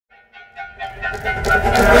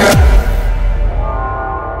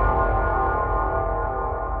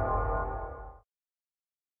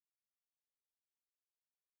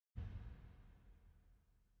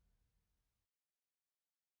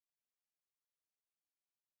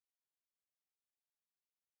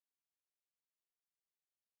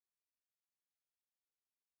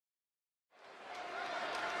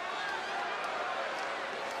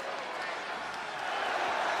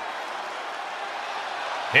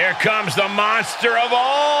Here comes the monster of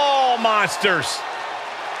all monsters.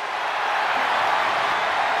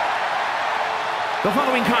 The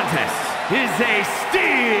following contest is a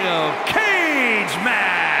steel cage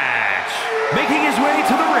match. Making his way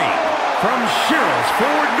to the ring from Sherrills,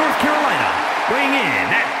 North Carolina, weighing in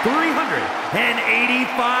at 385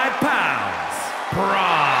 pounds,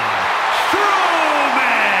 Braun Strowman.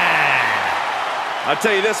 I'll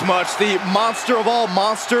tell you this much, the monster of all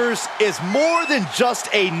monsters is more than just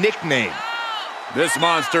a nickname. This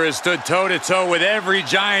monster has stood toe-to-toe with every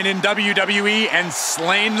giant in WWE and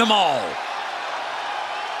slain them all.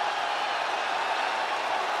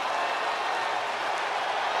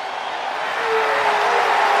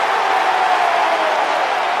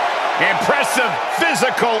 Impressive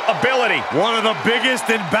physical ability. One of the biggest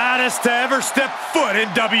and baddest to ever step foot in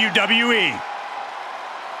WWE.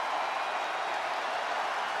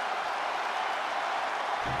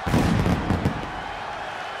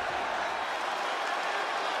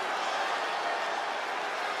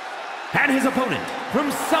 And his opponent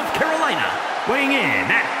from South Carolina, weighing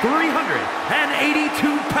in at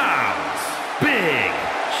 382 pounds, Big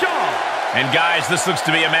Shaw. And guys, this looks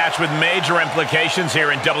to be a match with major implications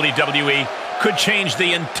here in WWE. Could change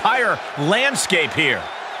the entire landscape here.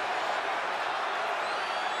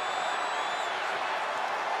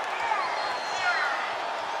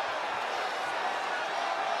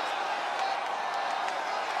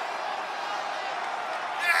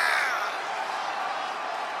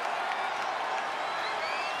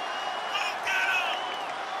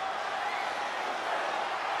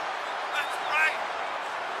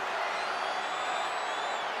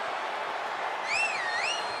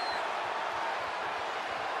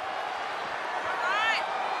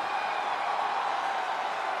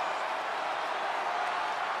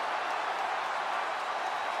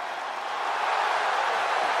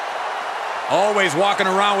 Always walking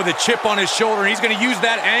around with a chip on his shoulder, and he's going to use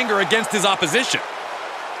that anger against his opposition.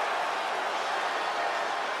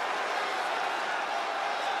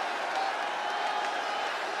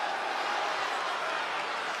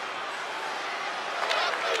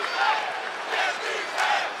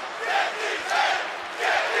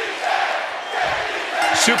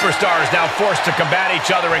 Superstars now forced to combat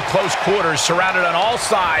each other in close quarters, surrounded on all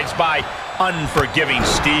sides by unforgiving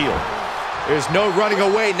steel. There's no running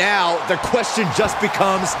away now. The question just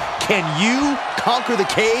becomes, can you conquer the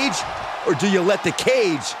cage, or do you let the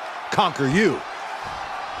cage conquer you?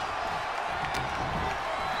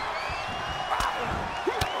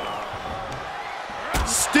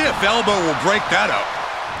 Stiff elbow will break that up.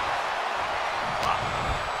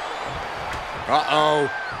 Uh-oh.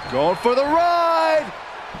 Going for the ride.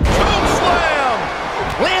 Choke slam.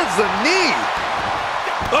 Lands the knee.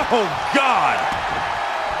 Oh, God.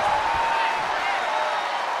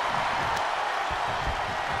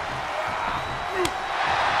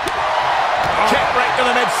 Kick right to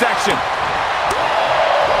the midsection.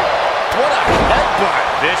 What a headbutt.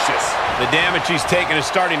 Vicious. The damage he's taken is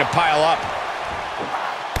starting to pile up.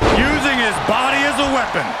 Using his body as a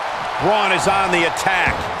weapon. Braun is on the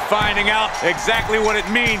attack. Finding out exactly what it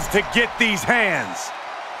means to get these hands.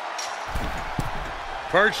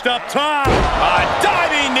 Perched up top. A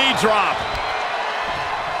diving knee drop.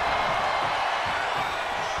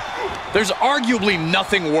 There's arguably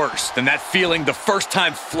nothing worse than that feeling the first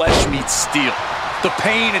time flesh meets steel. The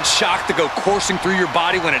pain and shock that go coursing through your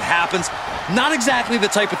body when it happens. Not exactly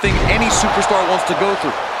the type of thing any superstar wants to go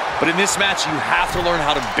through. But in this match, you have to learn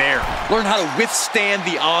how to bear. Learn how to withstand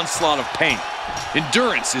the onslaught of pain.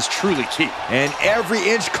 Endurance is truly key. And every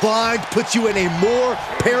inch climbed puts you in a more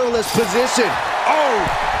perilous position. Oh!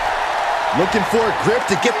 Looking for a grip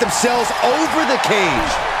to get themselves over the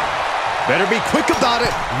cage. Better be quick about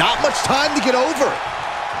it. Not much time to get over.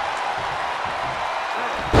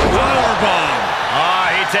 Powerbomb.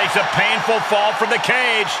 He takes a painful fall from the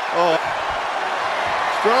cage. Oh.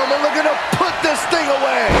 Strowman looking to put this thing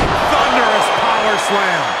away. Thunderous power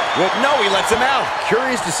slam. Well, no, he lets him out.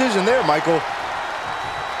 Curious decision there, Michael.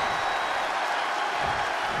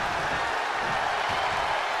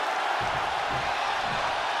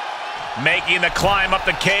 Making the climb up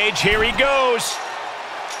the cage. Here he goes.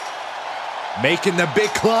 Making the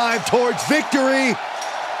big climb towards victory.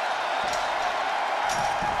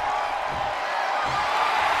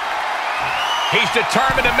 He's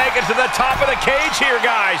determined to make it to the top of the cage here,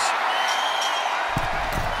 guys.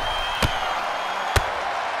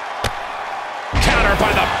 Counter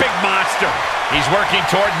by the big monster. He's working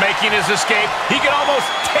toward making his escape. He can almost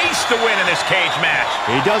taste the win in this cage match.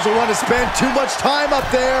 He doesn't want to spend too much time up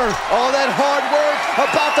there. All that hard work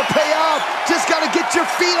about to pay off. Just got to get your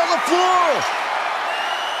feet on the floor.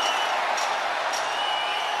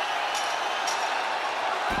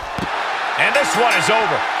 This one is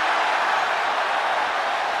over.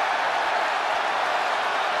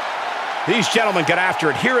 These gentlemen get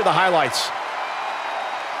after it. Here are the highlights.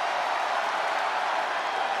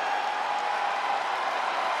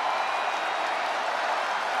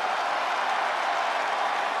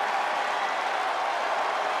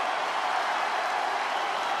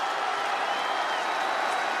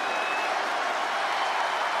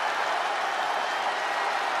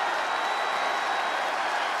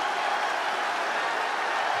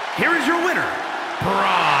 Here is your winner,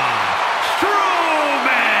 Braun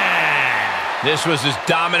Strowman. This was as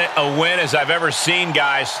dominant a win as I've ever seen,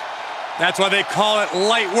 guys. That's why they call it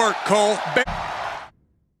light work, Cole.